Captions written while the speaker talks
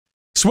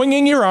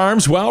Swinging your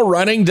arms while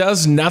running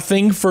does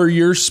nothing for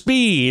your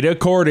speed,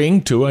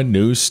 according to a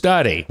new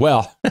study.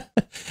 Well,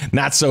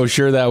 not so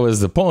sure that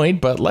was the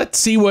point, but let's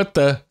see what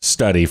the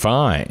study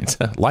finds.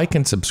 Like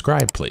and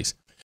subscribe, please.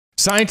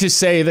 Scientists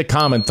say the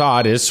common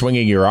thought is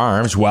swinging your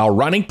arms while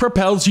running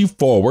propels you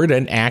forward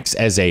and acts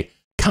as a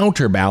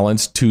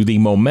counterbalance to the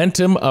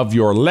momentum of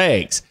your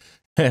legs.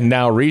 And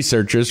now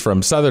researchers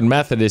from Southern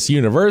Methodist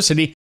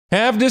University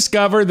have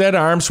discovered that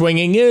arm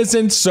swinging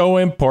isn't so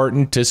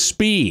important to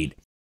speed.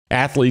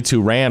 Athletes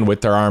who ran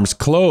with their arms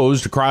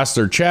closed across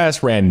their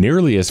chest ran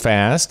nearly as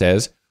fast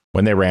as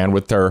when they ran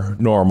with their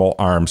normal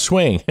arm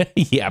swing.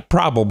 Yeah,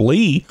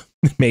 probably.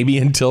 Maybe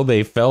until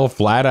they fell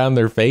flat on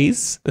their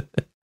face.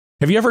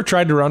 Have you ever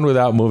tried to run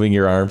without moving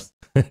your arms?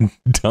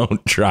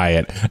 Don't try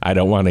it. I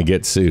don't want to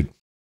get sued.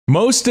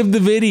 Most of the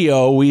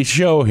video we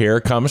show here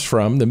comes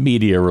from the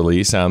media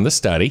release on the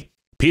study.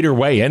 Peter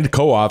Weyand,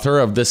 co-author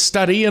of the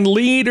study and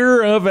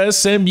leader of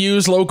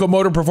SMU's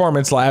Locomotor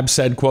Performance Lab,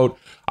 said, quote,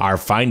 "Our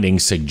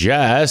findings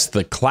suggest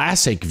the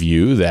classic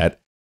view that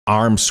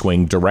arm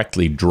swing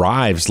directly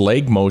drives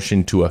leg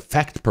motion to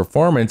affect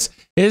performance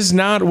is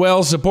not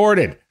well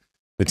supported."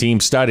 The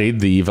team studied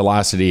the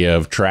velocity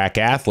of track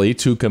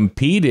athletes who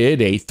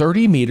competed a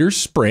 30-meter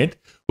sprint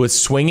with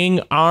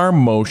swinging arm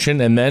motion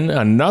and then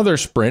another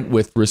sprint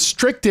with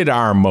restricted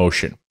arm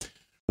motion.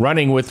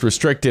 Running with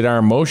restricted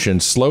arm motion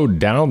slowed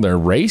down their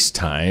race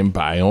time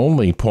by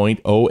only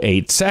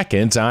 0.08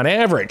 seconds on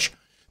average.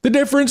 The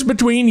difference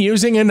between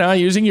using and not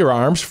using your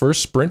arms for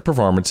sprint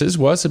performances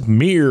was a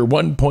mere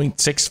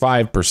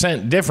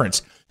 1.65%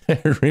 difference.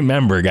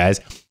 Remember, guys,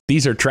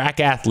 these are track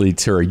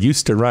athletes who are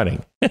used to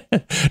running.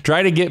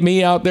 Try to get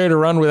me out there to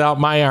run without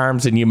my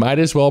arms, and you might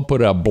as well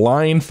put a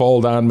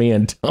blindfold on me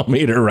and tell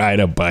me to ride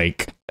a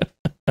bike.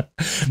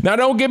 Now,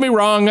 don't get me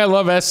wrong, I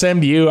love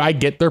SMU, I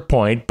get their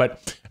point,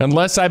 but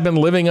unless I've been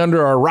living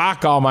under a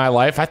rock all my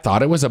life, I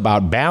thought it was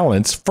about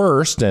balance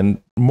first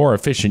and more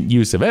efficient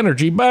use of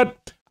energy, but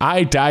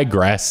I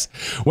digress.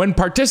 When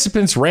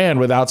participants ran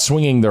without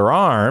swinging their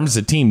arms,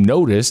 the team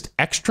noticed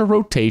extra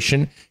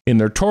rotation in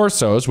their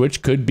torsos,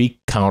 which could be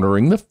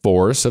countering the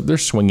force of their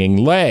swinging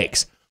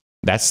legs.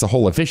 That's the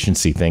whole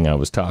efficiency thing I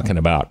was talking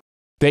about.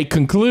 They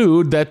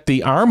conclude that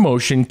the arm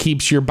motion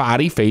keeps your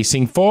body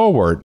facing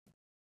forward.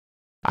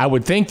 I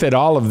would think that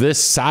all of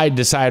this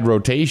side-to-side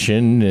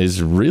rotation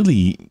is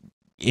really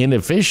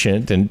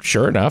inefficient, and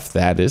sure enough,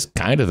 that is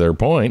kind of their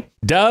point.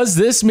 Does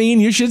this mean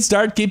you should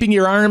start keeping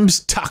your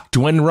arms tucked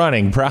when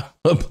running?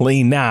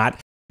 Probably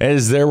not,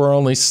 as there were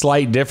only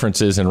slight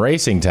differences in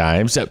racing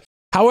times.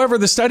 However,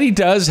 the study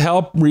does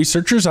help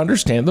researchers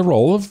understand the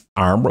role of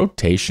arm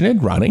rotation in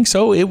running,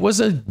 so it was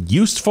a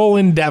useful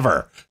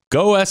endeavor.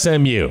 Go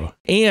SMU.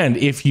 And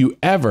if you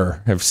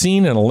ever have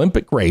seen an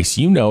Olympic race,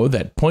 you know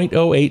that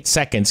 0.08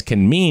 seconds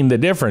can mean the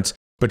difference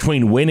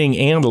between winning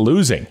and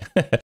losing.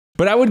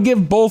 But I would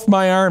give both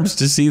my arms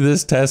to see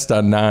this test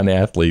on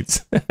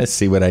non-athletes.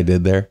 See what I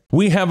did there?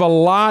 We have a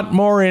lot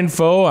more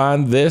info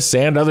on this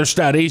and other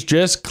studies.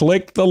 Just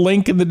click the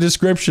link in the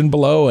description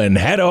below and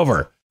head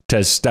over to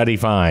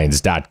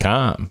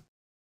StudyFinds.com.